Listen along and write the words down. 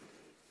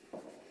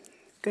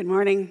Good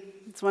morning.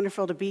 It's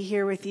wonderful to be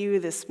here with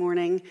you this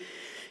morning.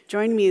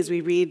 Join me as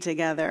we read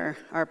together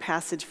our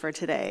passage for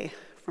today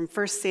from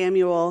 1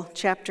 Samuel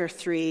chapter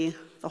 3,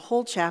 the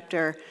whole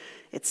chapter.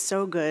 It's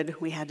so good,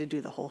 we had to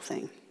do the whole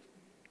thing.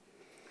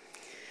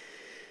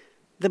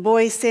 The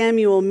boy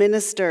Samuel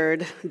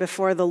ministered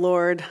before the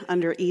Lord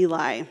under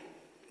Eli.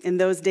 In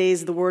those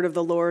days, the word of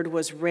the Lord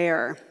was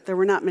rare. There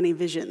were not many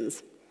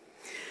visions.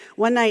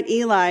 One night,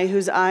 Eli,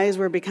 whose eyes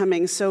were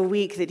becoming so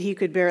weak that he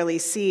could barely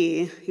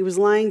see, he was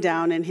lying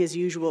down in his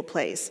usual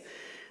place.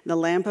 The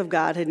lamp of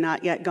God had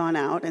not yet gone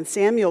out, and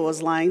Samuel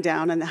was lying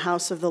down in the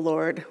house of the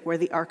Lord where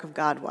the ark of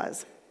God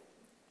was.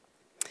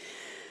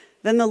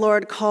 Then the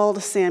Lord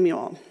called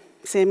Samuel.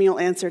 Samuel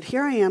answered,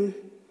 "Here I am."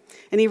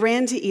 And he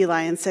ran to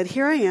Eli and said,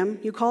 "Here I am,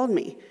 you called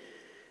me."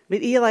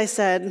 But Eli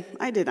said,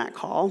 "I did not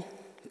call.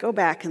 Go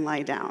back and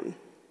lie down."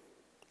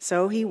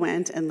 So he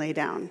went and lay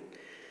down.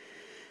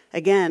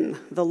 Again,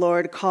 the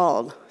Lord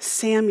called,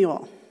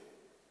 "Samuel."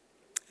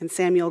 And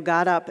Samuel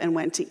got up and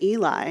went to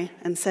Eli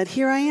and said,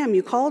 "Here I am,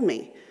 you called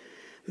me."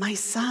 "My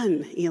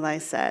son," Eli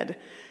said,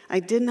 "I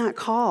did not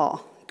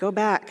call. Go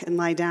back and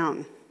lie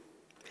down."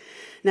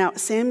 Now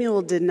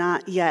Samuel did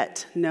not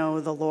yet know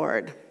the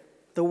Lord.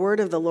 The word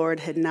of the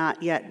Lord had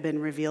not yet been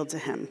revealed to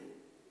him.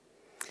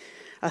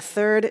 A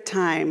third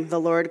time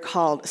the Lord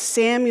called,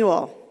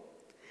 "Samuel."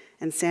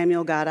 And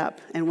Samuel got up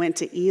and went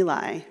to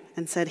Eli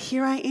and said,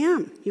 "Here I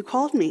am, you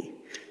called me."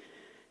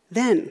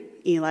 Then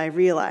Eli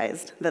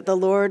realized that the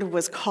Lord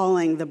was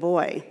calling the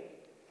boy.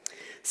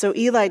 So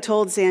Eli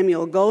told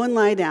Samuel, "Go and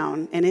lie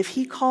down, and if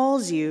he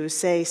calls you,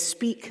 say,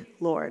 'Speak,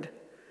 Lord,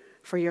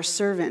 for your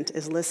servant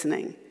is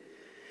listening.'"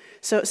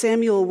 So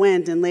Samuel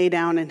went and lay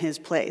down in his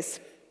place.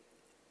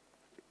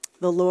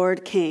 The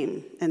Lord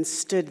came and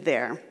stood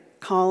there,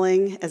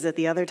 calling as at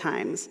the other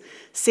times,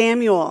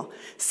 "Samuel,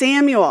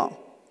 Samuel."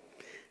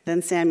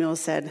 Then Samuel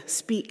said,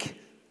 "Speak,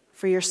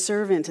 for your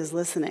servant is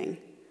listening."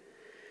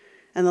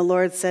 And the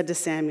Lord said to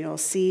Samuel,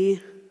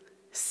 See,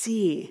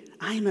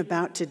 I am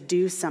about to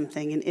do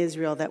something in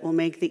Israel that will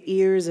make the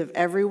ears of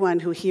everyone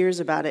who hears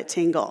about it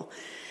tingle.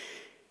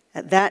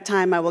 At that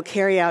time I will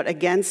carry out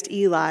against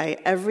Eli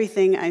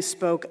everything I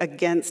spoke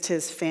against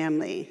his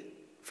family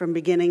from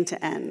beginning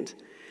to end.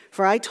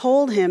 For I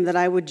told him that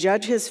I would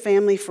judge his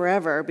family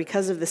forever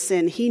because of the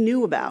sin he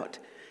knew about.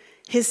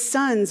 His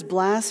sons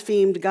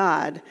blasphemed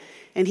God,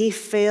 and he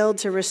failed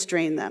to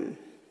restrain them.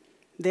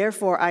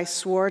 Therefore I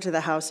swore to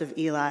the house of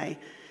Eli,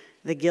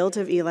 the guilt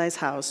of Eli's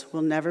house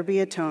will never be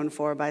atoned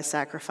for by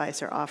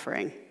sacrifice or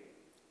offering.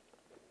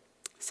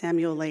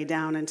 Samuel lay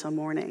down until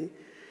morning,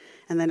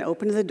 and then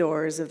opened the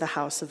doors of the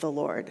house of the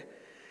Lord.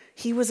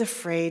 He was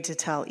afraid to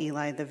tell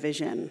Eli the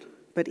vision,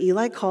 but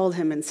Eli called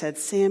him and said,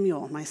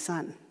 "Samuel, my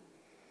son."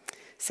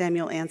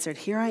 Samuel answered,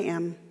 "Here I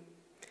am."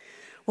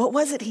 "What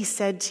was it he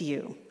said to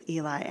you?"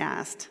 Eli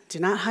asked. "Do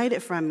not hide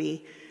it from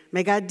me.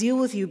 May God deal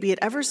with you, be it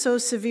ever so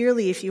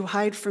severely, if you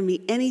hide from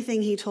me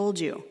anything he told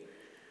you."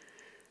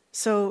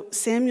 So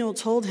Samuel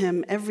told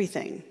him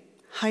everything,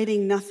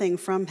 hiding nothing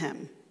from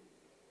him.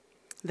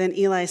 Then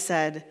Eli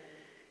said,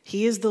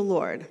 "He is the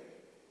Lord.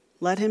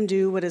 Let him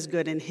do what is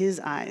good in his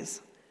eyes."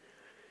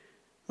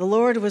 The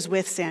Lord was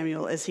with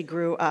Samuel as he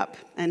grew up,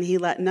 and he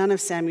let none of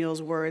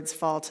Samuel's words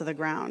fall to the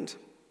ground.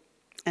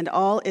 And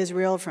all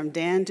Israel from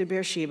Dan to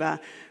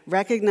Beersheba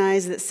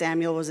recognized that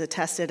Samuel was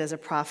attested as a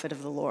prophet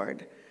of the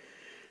Lord.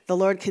 The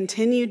Lord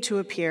continued to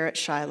appear at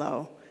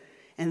Shiloh,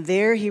 and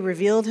there he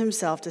revealed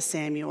himself to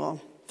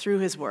Samuel through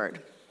his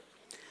word.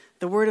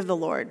 The word of the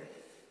Lord.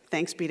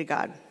 Thanks be to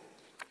God.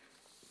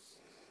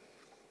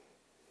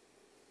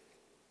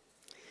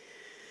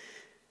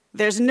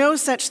 There's no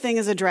such thing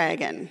as a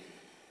dragon.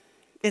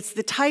 It's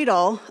the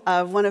title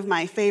of one of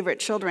my favorite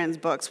children's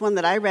books, one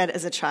that I read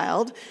as a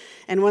child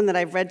and one that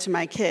I've read to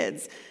my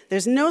kids.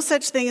 There's No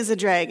Such Thing as a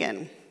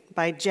Dragon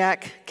by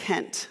Jack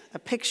Kent, a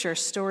picture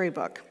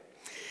storybook.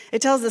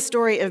 It tells the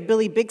story of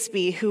Billy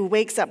Bixby, who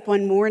wakes up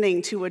one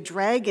morning to a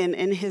dragon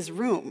in his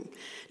room.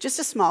 Just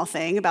a small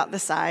thing about the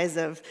size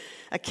of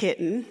a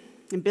kitten.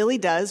 And Billy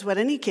does what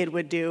any kid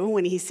would do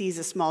when he sees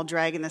a small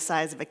dragon the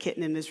size of a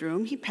kitten in his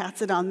room. He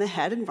pats it on the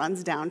head and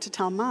runs down to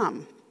tell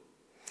Mom.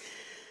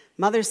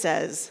 Mother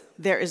says,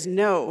 "There is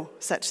no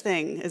such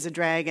thing as a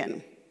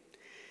dragon."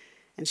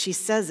 And she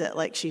says it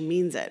like she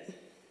means it.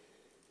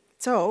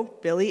 So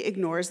Billy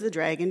ignores the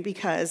dragon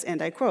because,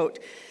 and I quote,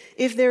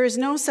 "If there is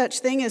no such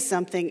thing as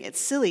something, it's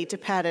silly to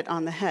pat it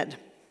on the head."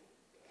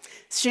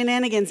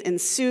 Shenanigans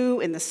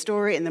ensue in the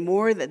story, and the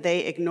more that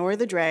they ignore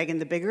the dragon,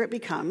 the bigger it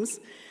becomes.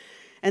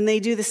 And they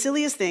do the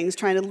silliest things,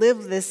 trying to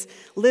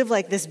live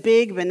like this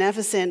big,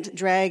 beneficent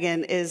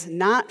dragon is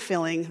not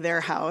filling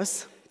their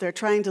house. They're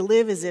trying to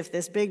live as if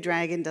this big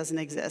dragon doesn't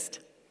exist.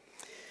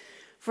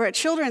 For a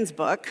children's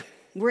book,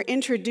 we're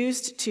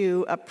introduced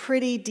to a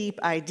pretty deep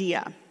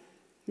idea,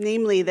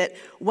 namely that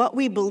what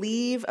we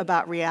believe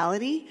about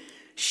reality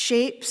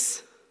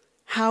shapes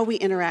how we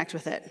interact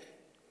with it.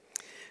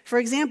 For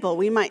example,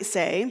 we might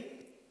say,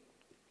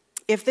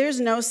 if there's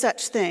no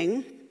such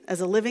thing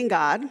as a living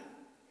God,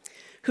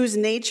 whose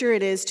nature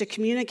it is to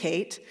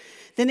communicate,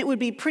 then it would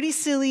be pretty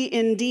silly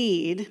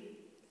indeed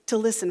to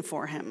listen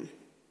for him.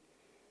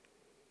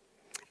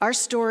 Our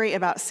story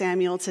about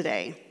Samuel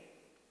today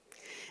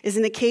is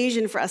an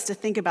occasion for us to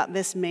think about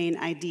this main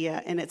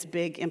idea and its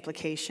big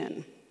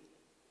implication.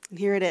 And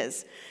here it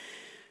is.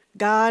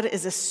 God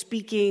is a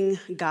speaking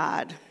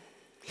God.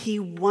 He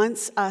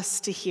wants us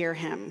to hear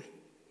him,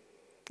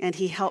 and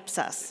he helps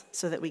us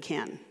so that we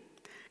can.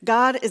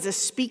 God is a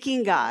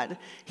speaking God.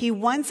 He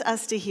wants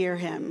us to hear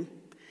him,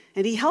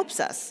 and he helps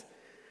us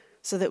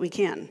so that we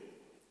can.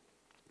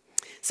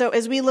 So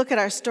as we look at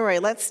our story,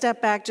 let's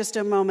step back just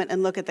a moment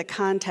and look at the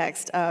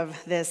context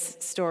of this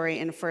story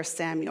in 1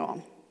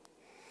 Samuel.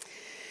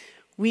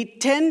 We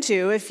tend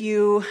to, if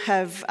you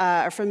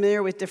are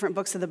familiar with different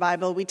books of the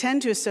Bible, we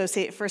tend to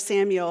associate 1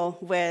 Samuel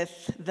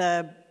with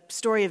the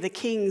story of the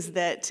kings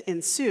that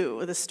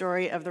ensue, the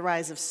story of the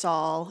rise of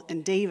Saul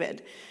and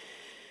David.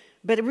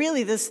 But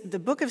really, the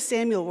book of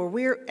Samuel, where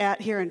we're at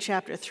here in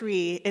chapter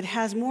 3, it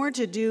has more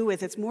to do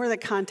with, it's more the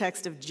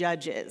context of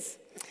Judges.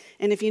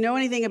 And if you know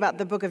anything about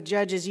the book of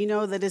Judges, you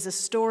know that it's a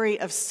story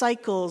of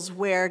cycles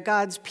where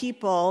God's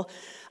people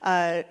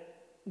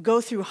go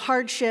through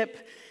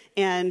hardship,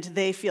 and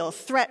they feel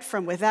threat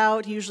from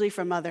without, usually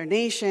from other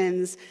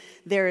nations.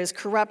 There is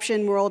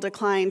corruption, moral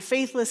decline,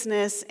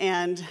 faithlessness,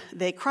 and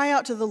they cry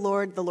out to the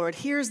Lord. The Lord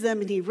hears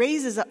them, and he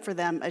raises up for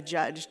them a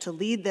judge to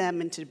lead them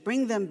and to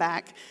bring them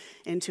back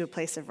into a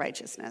place of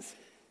righteousness.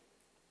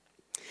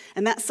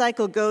 And that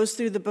cycle goes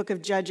through the book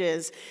of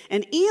Judges.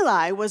 And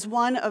Eli was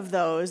one of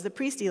those, the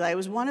priest Eli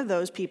was one of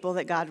those people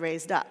that God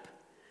raised up,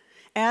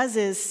 as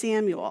is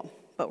Samuel,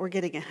 but we're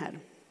getting ahead.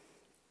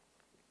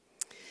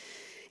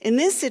 In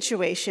this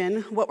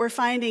situation, what we're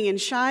finding in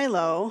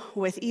Shiloh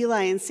with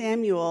Eli and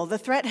Samuel, the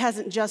threat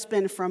hasn't just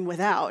been from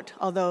without,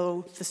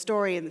 although the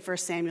story in 1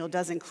 Samuel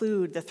does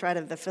include the threat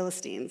of the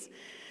Philistines.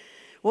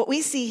 What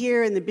we see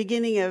here in the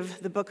beginning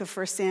of the book of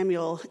 1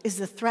 Samuel is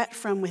the threat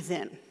from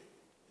within.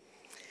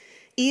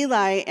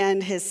 Eli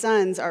and his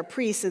sons are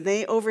priests, and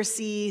they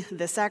oversee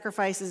the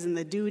sacrifices and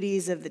the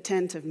duties of the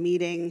tent of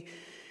meeting,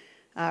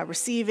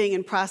 receiving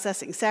and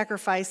processing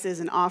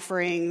sacrifices and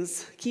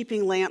offerings,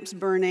 keeping lamps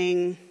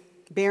burning,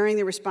 bearing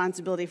the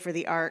responsibility for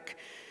the ark.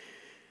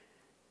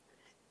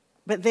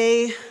 But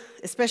they,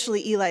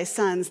 especially Eli's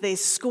sons, they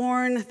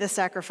scorn the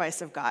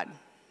sacrifice of God.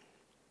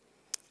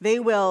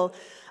 They will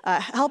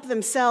help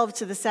themselves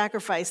to the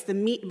sacrifice, the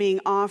meat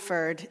being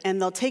offered,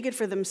 and they'll take it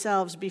for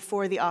themselves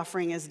before the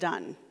offering is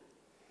done.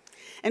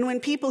 And when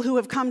people who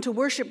have come to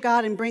worship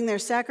God and bring their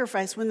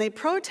sacrifice, when they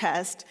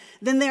protest,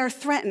 then they are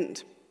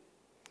threatened.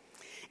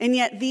 And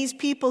yet these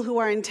people who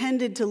are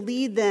intended to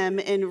lead them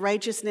in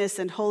righteousness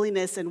and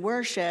holiness and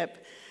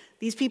worship,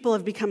 these people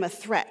have become a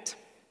threat.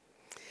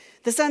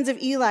 The sons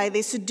of Eli,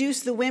 they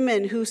seduced the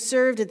women who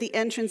served at the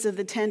entrance of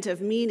the tent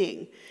of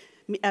meeting.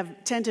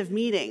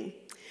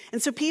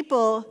 And so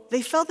people,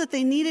 they felt that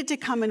they needed to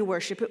come and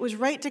worship. It was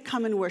right to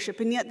come and worship,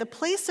 and yet the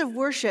place of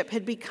worship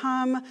had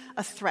become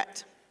a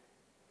threat.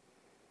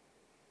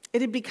 It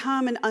had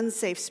become an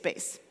unsafe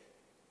space.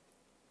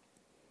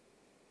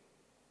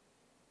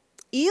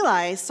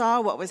 Eli saw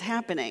what was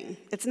happening.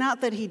 It's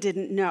not that he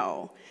didn't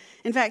know.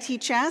 In fact, he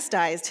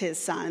chastised his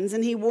sons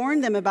and he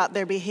warned them about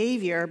their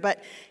behavior,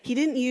 but he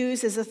didn't use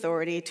his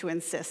authority to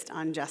insist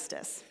on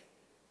justice.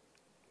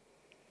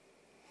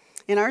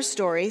 In our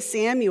story,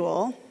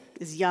 Samuel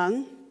is young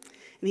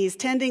and he's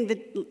tending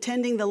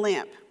the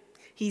lamp.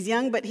 He's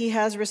young, but he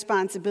has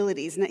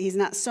responsibilities. He's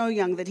not so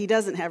young that he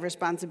doesn't have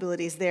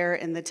responsibilities there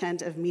in the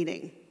tent of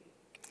meeting.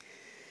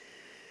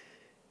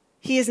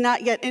 He is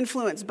not yet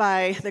influenced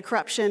by the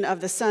corruption of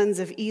the sons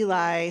of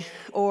Eli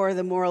or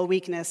the moral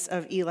weakness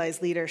of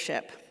Eli's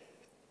leadership.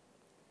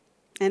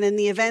 And in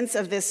the events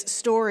of this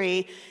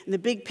story, in the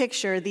big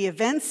picture, the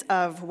events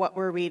of what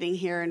we're reading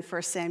here in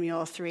 1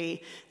 Samuel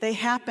 3, they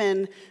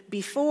happen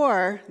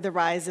before the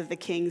rise of the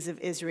kings of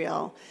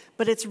Israel,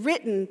 but it's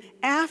written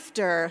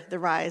after the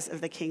rise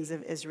of the kings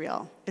of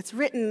Israel.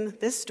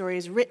 This story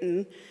is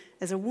written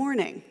as a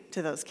warning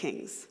to those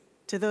kings,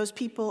 to those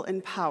people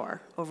in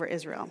power over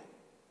Israel.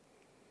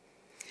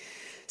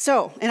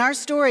 So, in our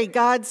story,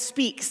 God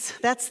speaks.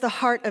 That's the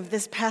heart of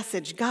this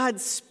passage. God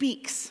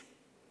speaks.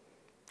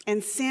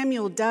 And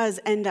Samuel does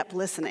end up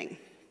listening.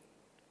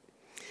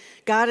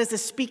 God is a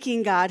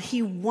speaking God.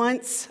 He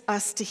wants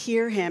us to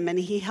hear him, and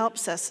he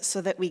helps us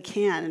so that we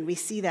can. And we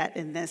see that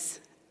in this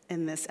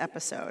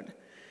episode.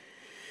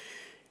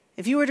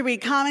 If you were to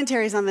read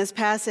commentaries on this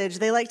passage,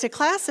 they like to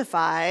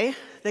classify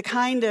the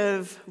kind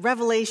of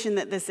revelation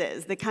that this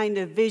is, the kind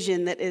of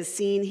vision that is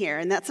seen here.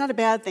 And that's not a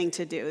bad thing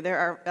to do.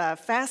 There are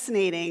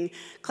fascinating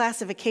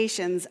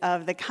classifications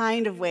of the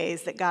kind of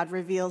ways that God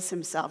reveals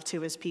himself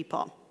to his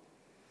people.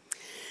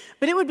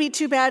 But it would be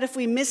too bad if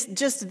we missed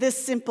just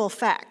this simple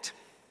fact.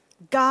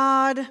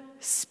 God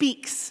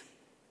speaks.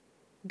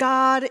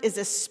 God is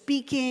a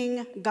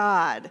speaking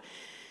God.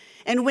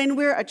 And when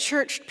we're a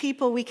church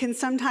people, we can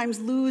sometimes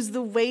lose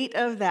the weight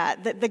of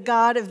that the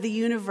God of the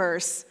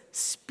universe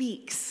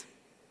speaks.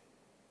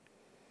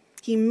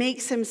 He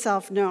makes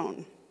himself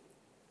known.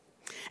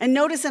 And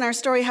notice in our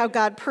story how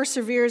God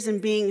perseveres in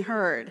being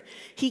heard.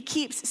 He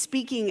keeps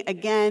speaking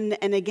again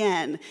and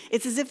again.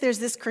 It's as if there's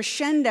this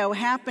crescendo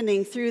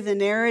happening through the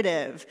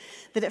narrative,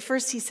 that at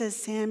first he says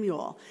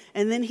Samuel,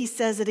 and then he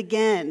says it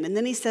again, and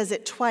then he says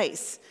it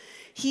twice.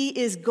 He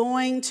is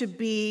going to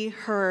be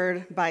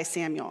heard by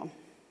Samuel.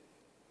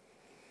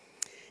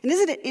 And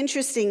isn't it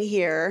interesting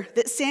here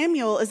that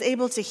Samuel is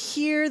able to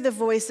hear the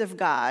voice of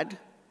God,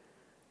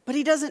 but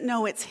he doesn't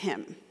know it's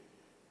him?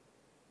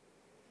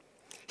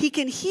 He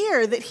can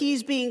hear that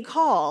he's being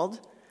called,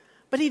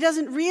 but he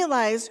doesn't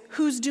realize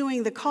who's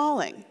doing the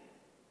calling. And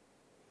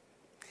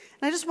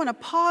I just want to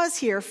pause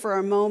here for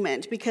a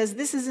moment because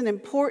this is an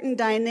important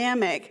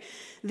dynamic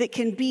that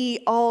can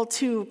be all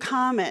too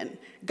common.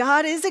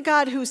 God is a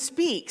God who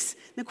speaks.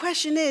 The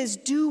question is,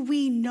 do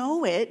we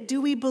know it?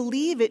 Do we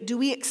believe it? Do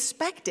we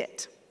expect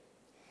it?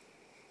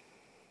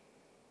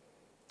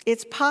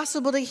 It's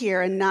possible to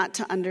hear and not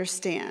to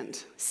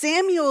understand.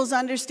 Samuel's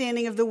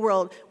understanding of the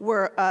world,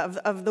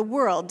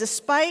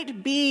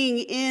 despite being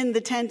in the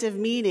tent of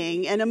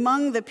meeting and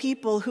among the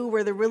people who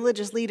were the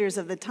religious leaders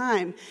of the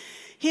time,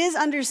 his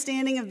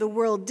understanding of the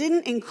world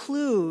didn't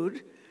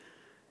include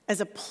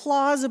as a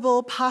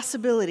plausible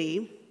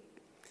possibility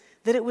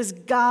that it was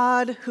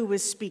God who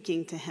was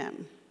speaking to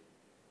him.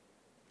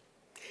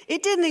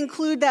 It didn't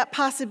include that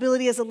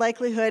possibility as a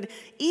likelihood,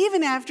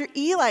 even after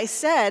Eli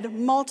said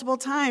multiple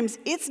times,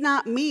 "It's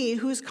not me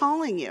who's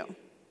calling you."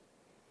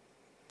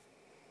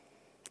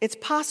 It's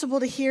possible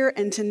to hear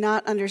and to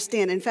not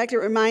understand. In fact, it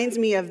reminds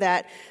me of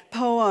that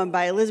poem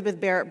by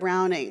Elizabeth Barrett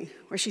Browning,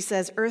 where she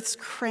says, "Earth's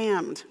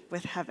crammed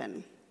with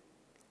heaven.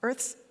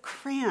 Earth's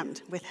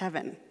crammed with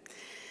heaven,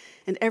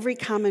 and every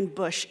common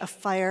bush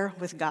afire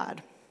with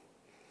God.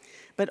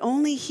 But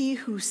only he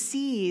who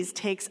sees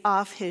takes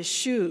off his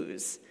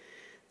shoes.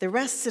 The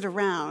rest sit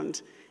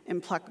around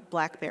and pluck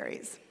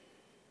blackberries."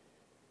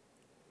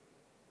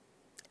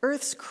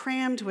 Earth's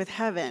crammed with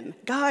heaven.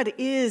 God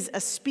is a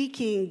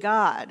speaking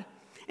God.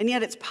 And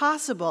yet it's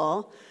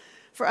possible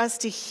for us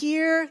to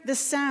hear the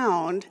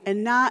sound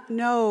and not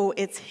know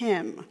it's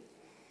him.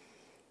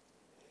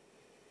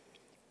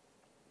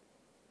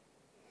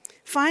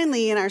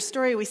 Finally, in our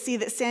story, we see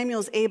that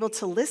Samuel's able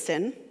to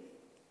listen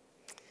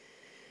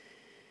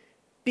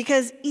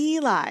because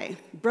Eli,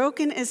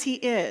 broken as he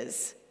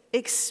is,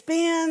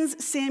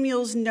 expands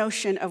Samuel's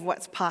notion of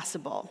what's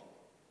possible.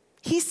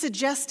 He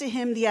suggests to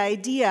him the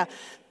idea,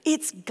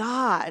 it's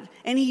God,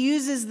 and he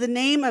uses the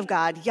name of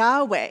God,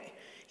 Yahweh.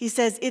 He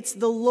says it's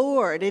the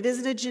Lord. It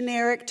isn't a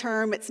generic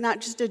term. It's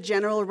not just a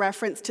general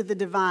reference to the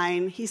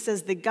divine. He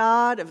says the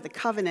God of the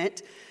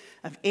covenant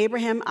of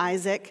Abraham,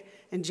 Isaac,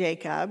 and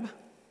Jacob,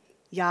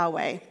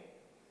 Yahweh,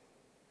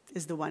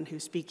 is the one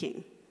who's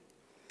speaking.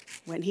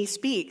 When he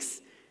speaks,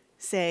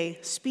 say,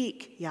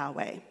 "Speak,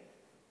 Yahweh.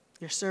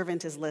 Your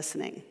servant is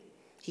listening."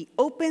 He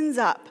opens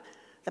up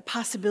the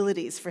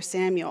possibilities for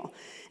Samuel.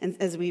 And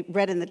as we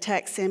read in the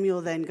text,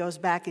 Samuel then goes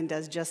back and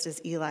does just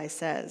as Eli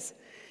says.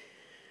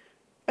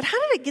 But how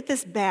did it get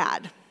this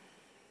bad?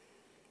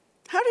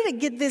 How did it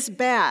get this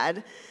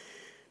bad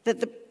that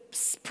the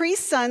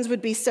priest's sons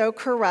would be so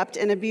corrupt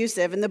and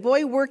abusive, and the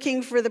boy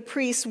working for the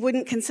priest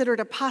wouldn't consider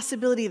it a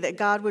possibility that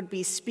God would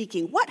be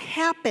speaking? What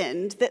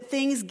happened that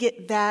things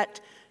get that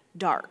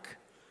dark,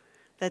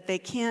 that they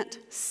can't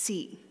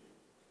see,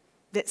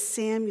 that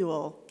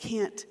Samuel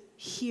can't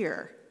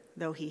hear,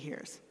 though he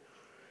hears?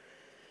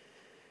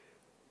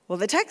 Well,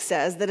 the text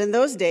says that in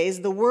those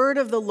days, the word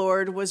of the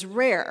Lord was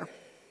rare,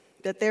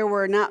 that there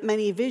were not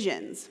many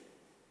visions.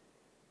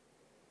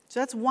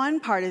 So that's one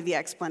part of the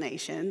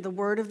explanation. The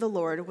word of the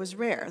Lord was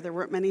rare. There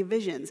weren't many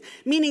visions,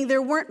 meaning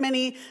there weren't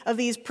many of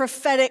these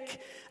prophetic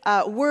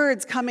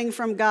words coming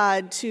from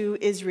God to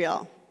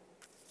Israel.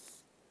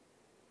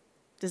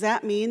 Does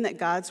that mean that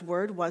God's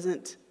word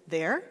wasn't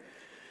there?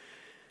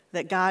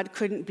 That God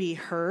couldn't be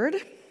heard?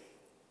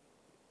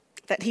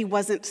 That he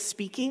wasn't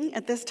speaking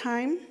at this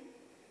time?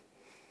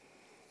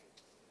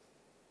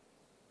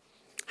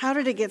 How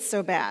did it get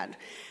so bad?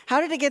 How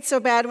did it get so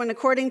bad when,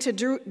 according to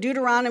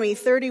Deuteronomy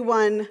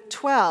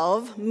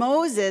 31:12,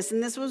 Moses,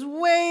 and this was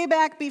way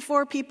back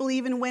before people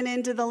even went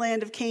into the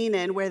land of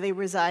Canaan, where they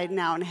reside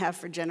now and have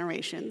for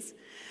generations.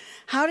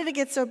 How did it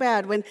get so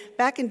bad when,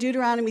 back in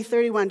Deuteronomy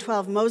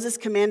 31:12, Moses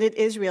commanded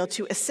Israel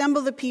to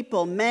assemble the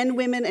people, men,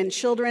 women, and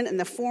children, and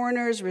the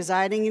foreigners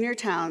residing in your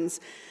towns,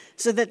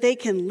 so that they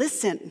can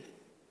listen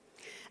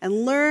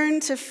and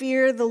learn to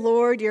fear the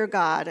Lord your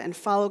God and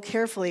follow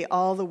carefully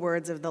all the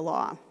words of the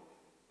law.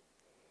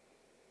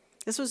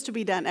 This was to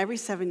be done every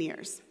 7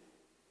 years,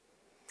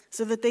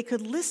 so that they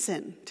could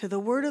listen to the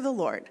word of the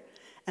Lord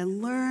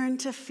and learn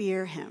to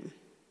fear him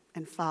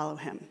and follow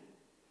him.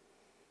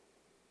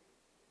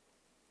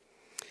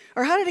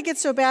 Or how did it get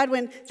so bad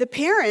when the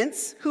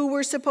parents who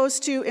were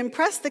supposed to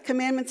impress the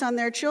commandments on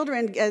their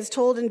children, as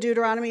told in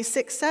Deuteronomy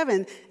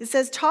 6:7, it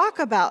says, talk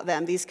about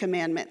them, these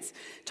commandments.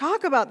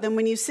 Talk about them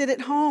when you sit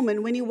at home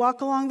and when you walk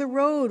along the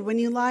road, when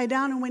you lie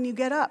down and when you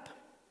get up.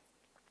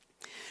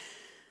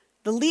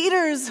 The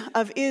leaders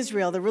of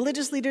Israel, the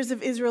religious leaders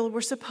of Israel,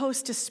 were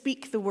supposed to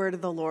speak the word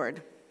of the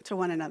Lord to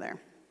one another.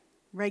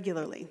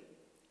 regularly.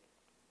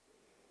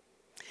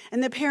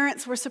 And the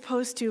parents were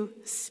supposed to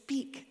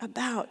speak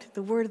about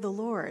the word of the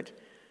Lord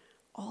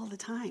all the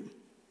time.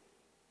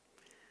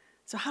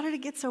 So how did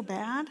it get so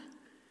bad?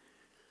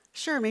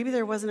 Sure, maybe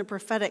there wasn't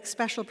a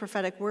special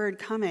prophetic word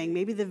coming.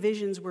 Maybe the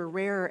visions were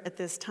rare at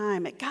this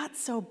time. It got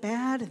so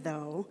bad,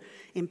 though,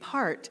 in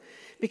part,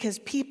 because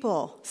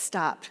people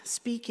stopped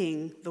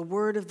speaking the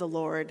word of the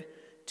Lord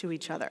to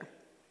each other.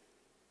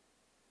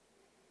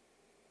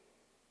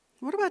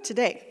 What about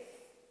today?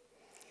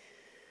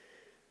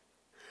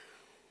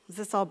 Is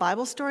this all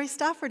Bible story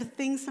stuff, or do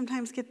things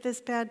sometimes get this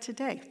bad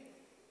today?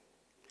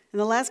 In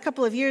the last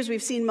couple of years,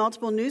 we've seen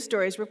multiple news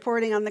stories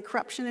reporting on the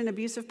corruption and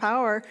abuse of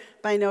power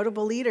by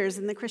notable leaders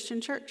in the Christian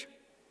church.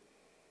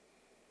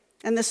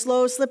 And the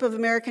slow slip of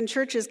American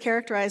churches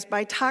characterized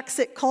by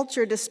toxic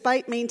culture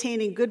despite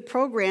maintaining good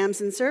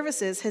programs and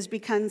services has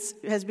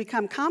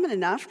become common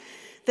enough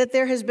that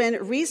there has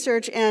been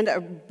research and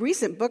a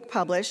recent book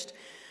published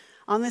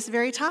on this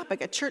very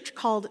topic, A Church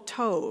Called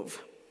Tove,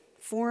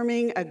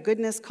 Forming a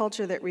Goodness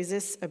Culture That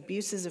Resists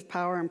Abuses of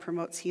Power and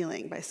Promotes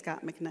Healing by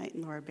Scott McKnight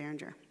and Laura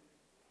Barringer.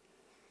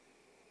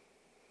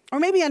 Or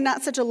maybe on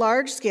not such a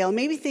large scale,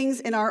 maybe things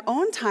in our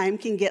own time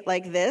can get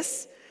like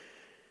this.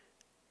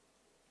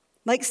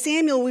 Like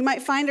Samuel, we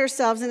might find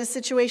ourselves in a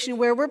situation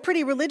where we're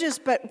pretty religious,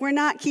 but we're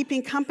not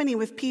keeping company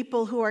with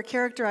people who are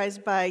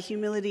characterized by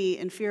humility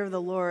and fear of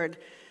the Lord.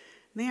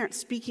 They aren't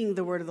speaking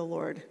the word of the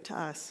Lord to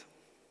us.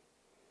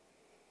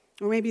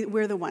 Or maybe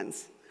we're the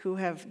ones who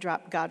have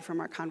dropped God from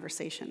our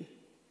conversation.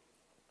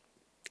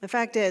 The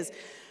fact is,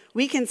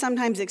 we can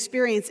sometimes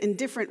experience in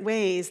different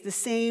ways the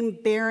same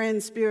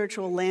barren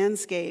spiritual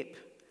landscape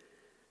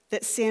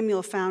that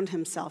Samuel found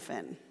himself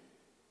in.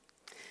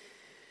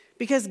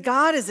 Because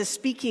God is a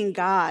speaking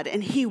God,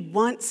 and he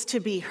wants to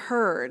be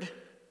heard,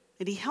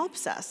 and he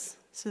helps us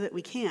so that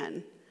we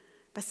can.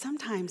 But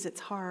sometimes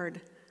it's hard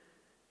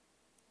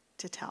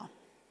to tell.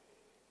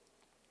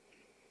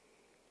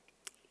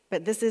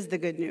 But this is the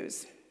good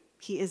news.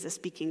 He is a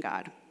speaking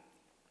God.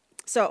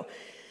 So,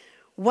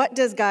 what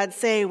does God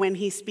say when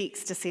he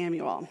speaks to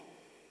Samuel?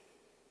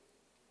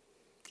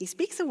 He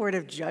speaks a word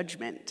of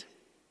judgment.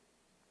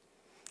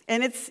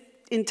 And it's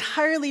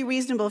entirely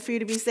reasonable for you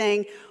to be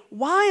saying,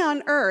 why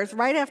on earth,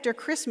 right after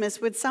Christmas,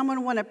 would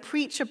someone want to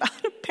preach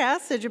about a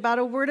passage, about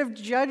a word of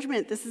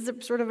judgment? This is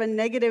sort of a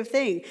negative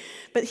thing.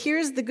 But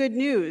here's the good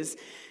news.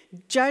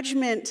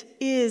 Judgment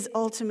is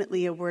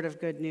ultimately a word of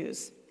good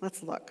news.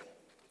 Let's look.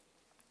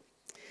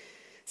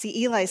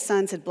 See, Eli's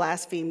sons had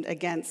blasphemed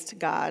against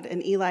God,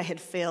 and Eli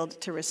had failed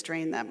to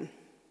restrain them.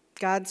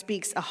 God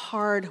speaks a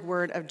hard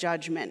word of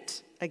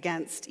judgment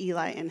against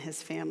Eli and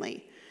his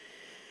family.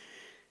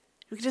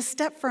 We could just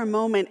step for a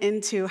moment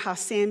into how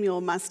Samuel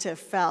must have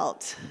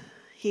felt.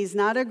 He's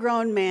not a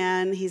grown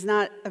man, he's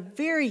not a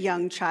very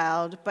young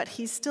child, but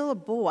he's still a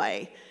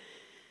boy.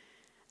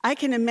 I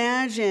can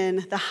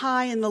imagine the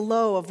high and the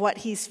low of what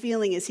he's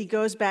feeling as he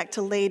goes back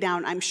to lay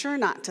down. I'm sure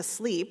not to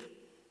sleep,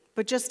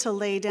 but just to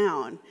lay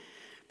down.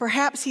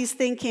 Perhaps he's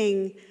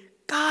thinking,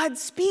 God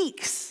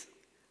speaks.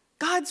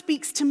 God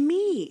speaks to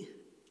me.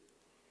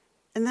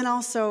 And then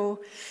also,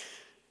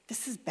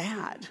 this is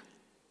bad.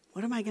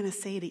 What am I going to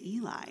say to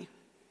Eli?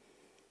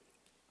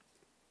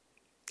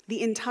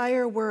 The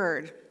entire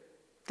word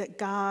that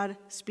God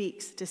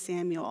speaks to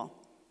Samuel,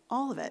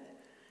 all of it,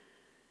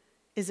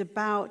 is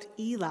about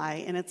Eli,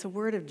 and it's a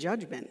word of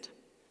judgment.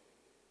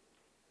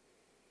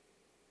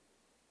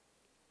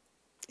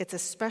 It's a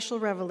special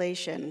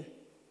revelation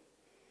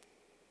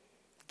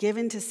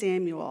given to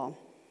Samuel,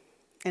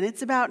 and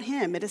it's about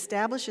him. It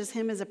establishes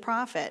him as a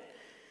prophet.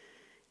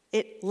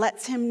 It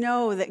lets him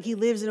know that he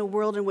lives in a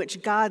world in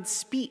which God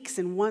speaks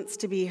and wants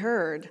to be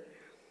heard.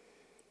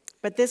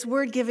 But this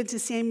word given to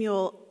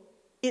Samuel,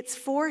 it's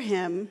for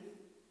him,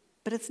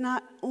 but it's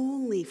not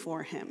only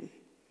for him.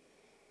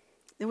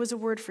 There was a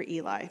word for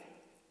Eli.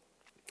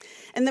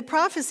 And the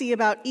prophecy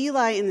about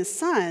Eli and the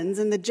sons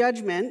and the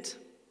judgment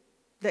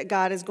that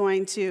God is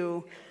going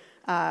to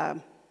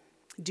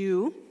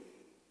do,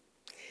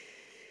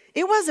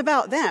 it was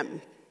about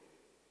them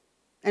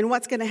and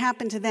what's going to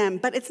happen to them,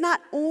 but it's not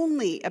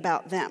only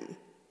about them.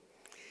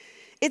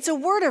 It's a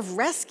word of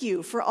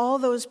rescue for all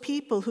those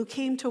people who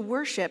came to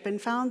worship and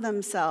found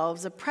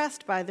themselves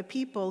oppressed by the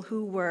people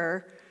who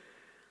were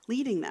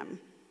leading them.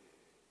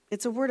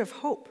 It's a word of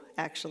hope,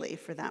 actually,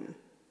 for them.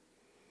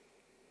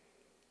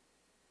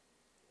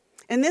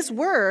 And this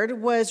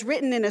word was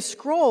written in a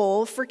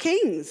scroll for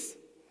kings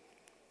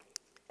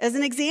as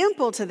an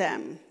example to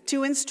them,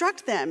 to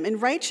instruct them in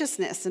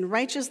righteousness and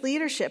righteous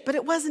leadership. But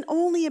it wasn't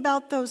only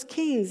about those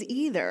kings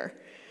either.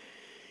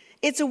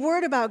 It's a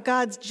word about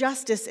God's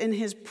justice and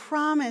his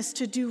promise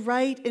to do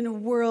right in a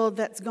world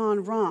that's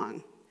gone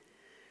wrong,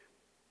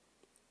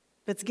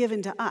 that's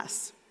given to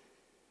us.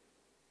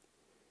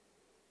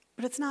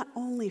 But it's not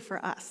only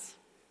for us.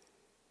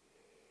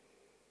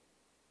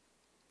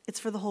 It's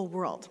for the whole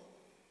world.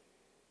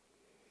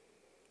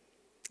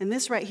 And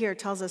this right here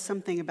tells us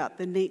something about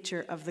the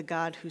nature of the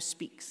God who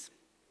speaks.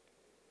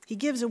 He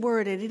gives a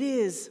word, and it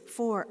is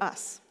for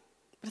us.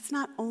 But it's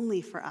not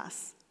only for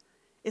us.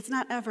 It's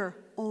not ever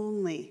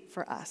only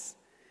for us.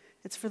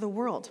 It's for the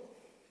world.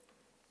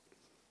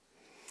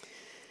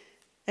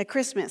 At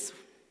Christmas,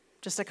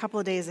 just a couple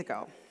of days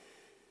ago,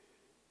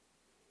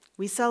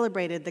 we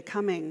celebrated the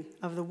coming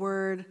of the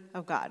Word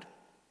of God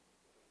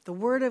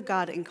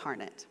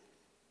incarnate.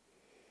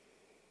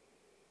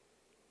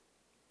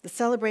 The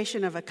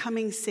celebration of a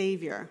coming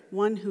Savior,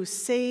 one who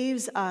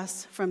saves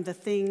us from the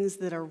things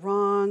that are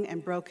wrong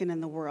and broken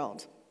in the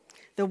world,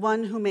 the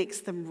one who makes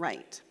them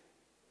right,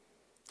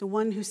 the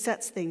one who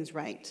sets things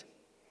right.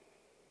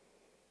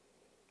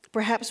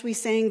 Perhaps we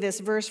sang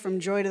this verse from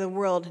Joy to the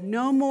World,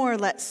 "No more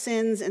let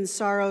sins and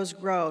sorrows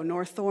grow,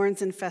 nor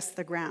thorns infest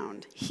the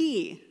ground.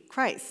 He,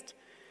 Christ,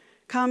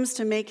 comes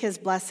to make his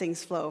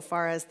blessings flow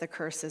far as the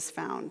curse is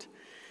found."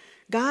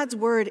 God's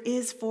word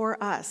is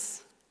for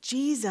us.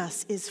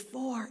 Jesus is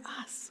for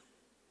us.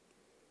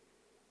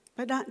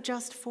 But not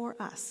just for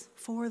us,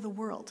 for the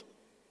world.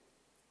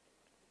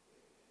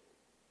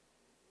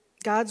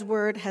 God's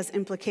word has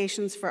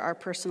implications for our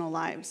personal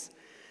lives,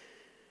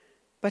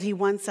 but he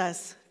wants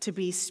us to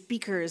be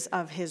speakers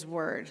of his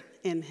word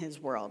in his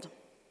world,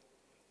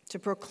 to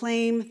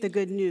proclaim the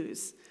good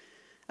news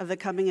of the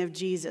coming of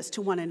Jesus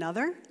to one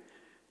another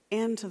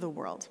and to the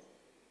world.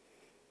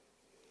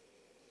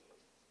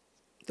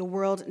 The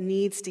world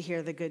needs to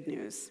hear the good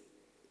news,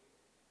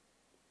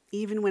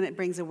 even when it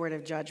brings a word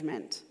of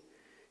judgment,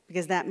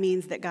 because that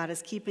means that God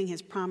is keeping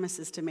his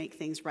promises to make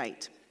things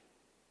right.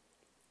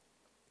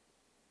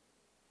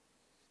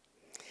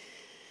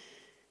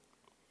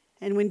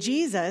 And when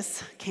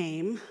Jesus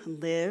came,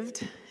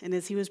 lived, and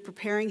as he was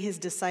preparing his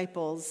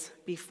disciples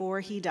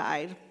before he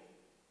died,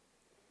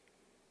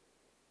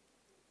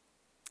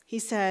 he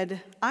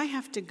said, "I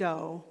have to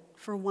go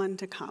for one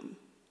to come."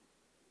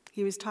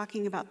 He was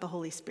talking about the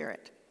Holy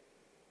Spirit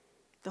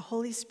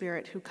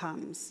who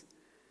comes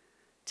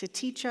to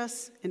teach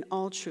us in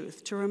all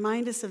truth, to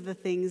remind us of the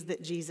things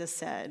that Jesus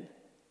said,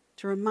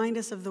 to remind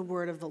us of the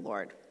word of the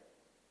Lord.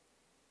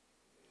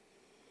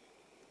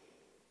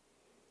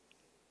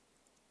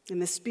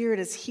 And the Spirit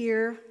is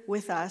here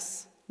with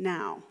us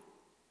now.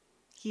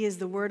 He is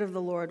the word of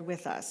the Lord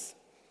with us,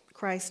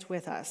 Christ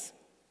with us.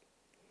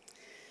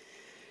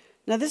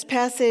 Now, this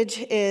passage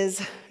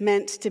is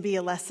meant to be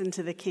a lesson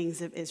to the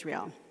kings of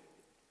Israel.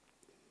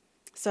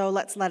 So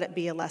let's let it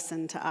be a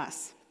lesson to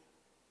us.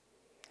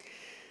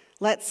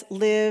 Let's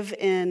live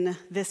in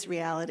this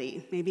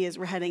reality. Maybe as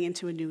we're heading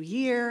into a new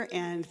year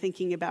and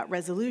thinking about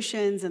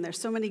resolutions, and there's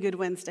so many good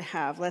ones to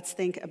have, let's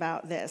think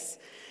about this.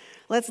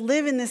 Let's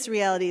live in this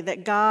reality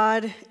that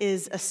God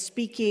is a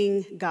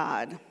speaking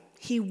God.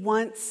 He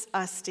wants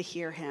us to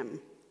hear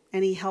him,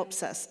 and he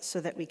helps us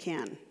so that we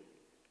can.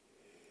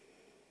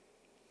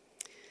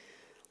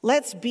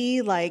 Let's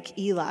be like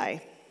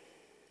Eli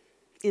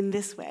in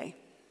this way.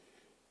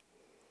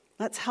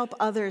 Let's help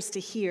others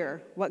to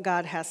hear what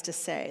God has to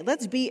say.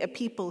 Let's be a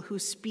people who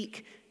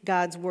speak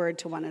God's word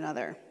to one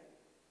another.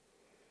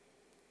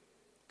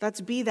 Let's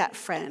be that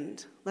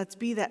friend. Let's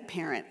be that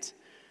parent.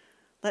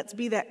 Let's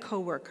be that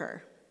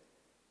coworker.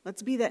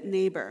 Let's be that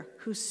neighbor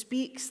who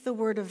speaks the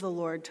word of the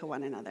Lord to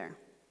one another.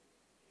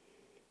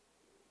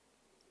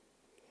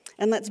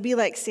 And let's be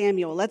like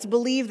Samuel. Let's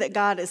believe that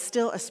God is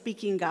still a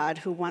speaking God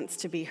who wants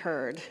to be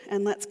heard.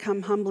 And let's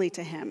come humbly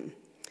to him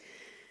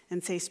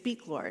and say,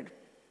 "Speak, Lord.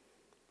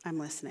 I'm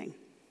listening."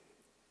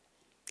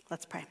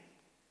 Let's pray.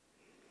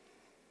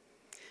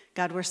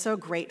 God, we're so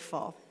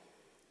grateful.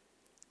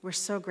 We're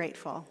so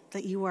grateful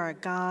that you are a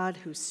God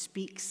who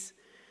speaks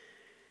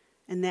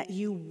and that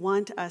you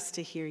want us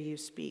to hear you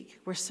speak.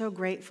 We're so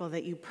grateful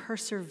that you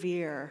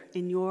persevere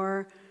in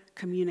your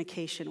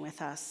communication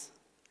with us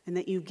and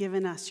that you've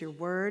given us your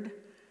word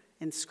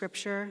in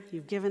Scripture.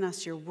 You've given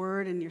us your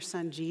word in your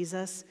Son,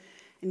 Jesus,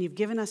 and you've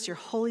given us your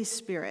Holy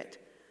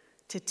Spirit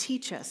to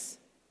teach us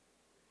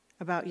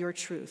about your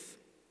truth.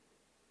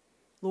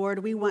 Lord,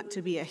 we want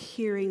to be a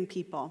hearing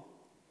people.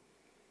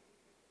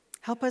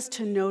 Help us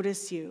to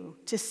notice you,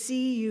 to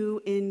see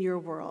you in your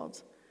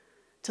world,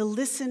 to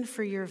listen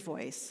for your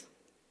voice,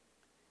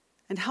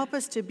 and help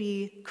us to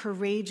be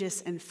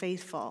courageous and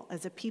faithful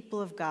as a people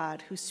of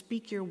God who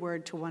speak your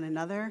word to one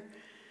another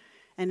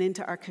and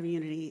into our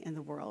community and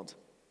the world.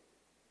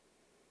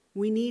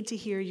 We need to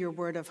hear your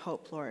word of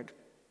hope, Lord.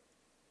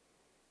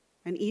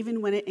 And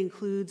even when it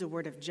includes a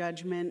word of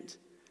judgment,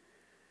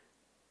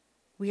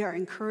 we are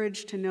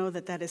encouraged to know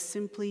that that is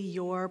simply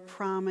your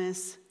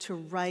promise to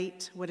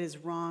right what is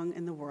wrong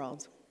in the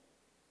world.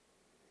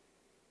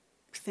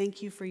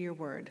 Thank you for your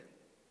word.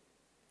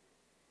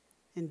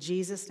 In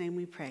Jesus' name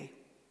we pray.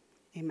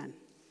 Amen.